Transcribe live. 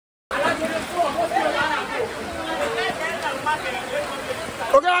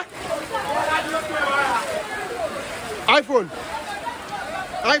iPhone.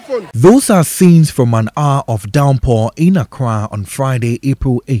 Those are scenes from an hour of downpour in Accra on Friday,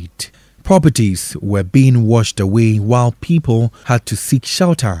 April 8. Properties were being washed away while people had to seek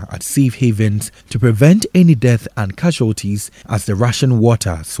shelter at safe havens to prevent any death and casualties as the rushing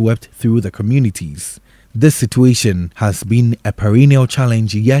water swept through the communities. This situation has been a perennial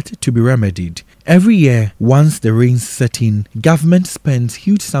challenge yet to be remedied. Every year, once the rains set in, government spends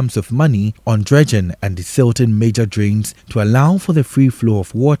huge sums of money on dredging and desilting major drains to allow for the free flow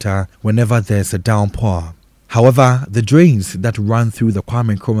of water whenever there's a downpour. However, the drains that run through the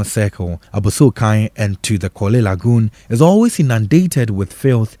Kwame Nkrumah Circle, Abosokai and to the Korley Lagoon is always inundated with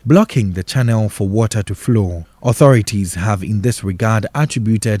filth, blocking the channel for water to flow. Authorities have in this regard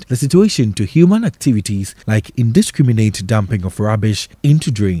attributed the situation to human activities like indiscriminate dumping of rubbish into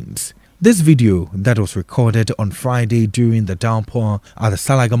drains. This video that was recorded on Friday during the downpour at the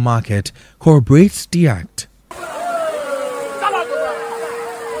Salaga market corroborates the act.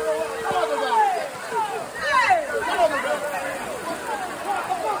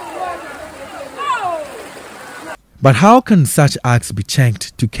 But how can such acts be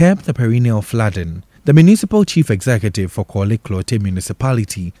checked to curb the perennial flooding? The municipal chief executive for Korley Klottey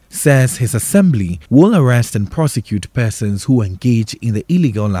Municipality says his assembly will arrest and prosecute persons who engage in the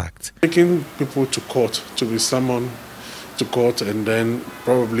illegal act. Taking people to court, to be summoned to court, and then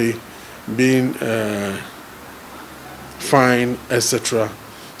probably being fined, etc.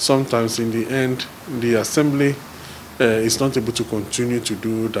 Sometimes in the end, the assembly is not able to continue to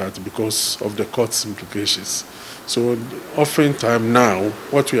do that because of the court's implications. So oftentimes now,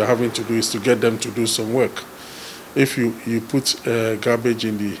 what we are having to do is to get them to do some work. If you put garbage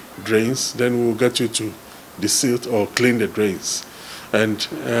in the drains, then we will get you to desilt or clean the drains. And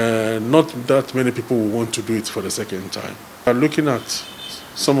not that many people will want to do it for the second time. We are looking at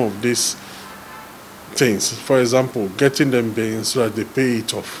some of these things. For example, getting them banned so that they pay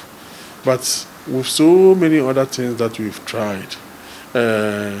it off. But with so many other things that we've tried,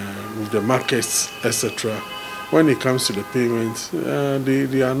 with the markets, etc., when it comes to the payments,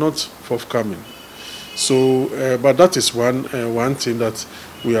 they are not forthcoming. So, but that is one thing that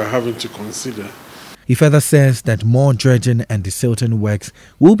we are having to consider. He further says that more dredging and desilting works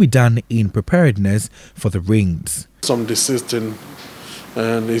will be done in preparedness for the rains. Some desilting,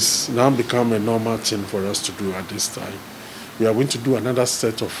 and it's now become a normal thing for us to do at this time. We are going to do another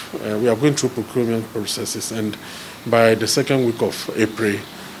set of, we are going through procurement processes, and by the second week of April,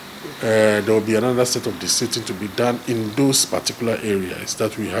 there will be another set of desilting to be done in those particular areas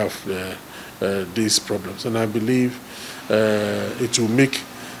that we have these problems. And I believe it will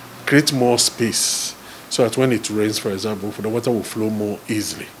create more space so that when it rains, for example, the water will flow more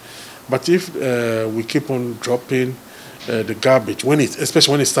easily. But if we keep on dropping the garbage,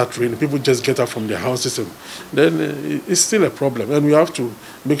 especially when it starts raining, people just get out from their houses, and then it's still a problem. And we have to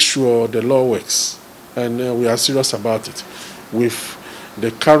make sure the law works, and we are serious about it. With the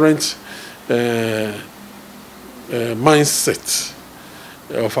current mindset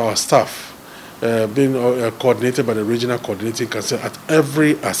of our staff being coordinated by the regional coordinating council at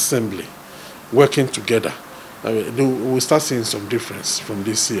every assembly, working together, we'll start seeing some difference from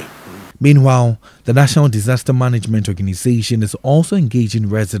this year. Meanwhile, the National Disaster Management Organization is also engaging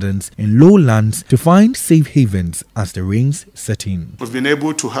residents in lowlands to find safe havens as the rains set in. We've been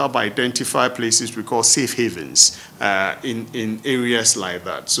able to help identify places we call safe havens in areas like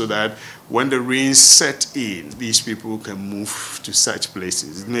that, so that when the rains set in, these people can move to such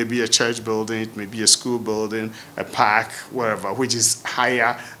places. It may be a church building, it may be a school building, a park, wherever, which is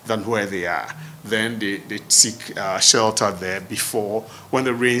higher than where they are. Then they seek shelter there before, when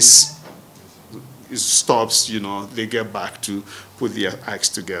the rains stops, they get back to put their acts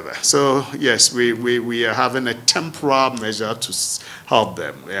together. So yes, we are having a temporary measure to help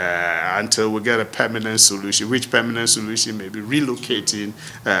them until we get a permanent solution, which permanent solution may be relocating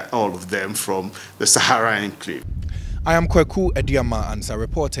all of them from the Sahara Enclave. I am Korley Klottey Assembly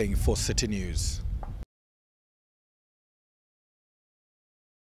reporting for City News.